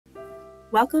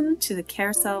Welcome to the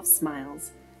Carousel of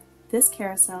Smiles. This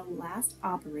carousel last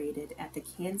operated at the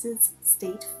Kansas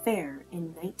State Fair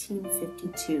in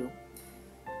 1952.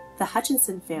 The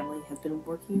Hutchinson family has been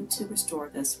working to restore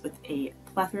this with a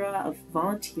plethora of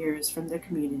volunteers from their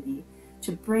community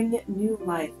to bring new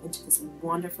life into this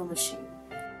wonderful machine.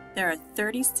 There are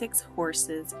 36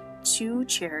 horses, 2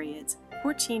 chariots,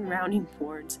 14 rounding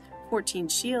boards, 14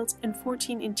 shields, and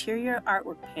 14 interior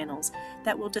artwork panels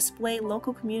that will display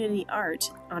local community art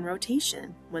on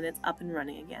rotation when it's up and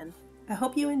running again. I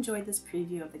hope you enjoyed this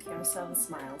preview of the Carousel of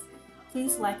Smiles.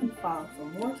 Please like and follow for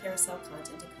more carousel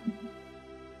content to come.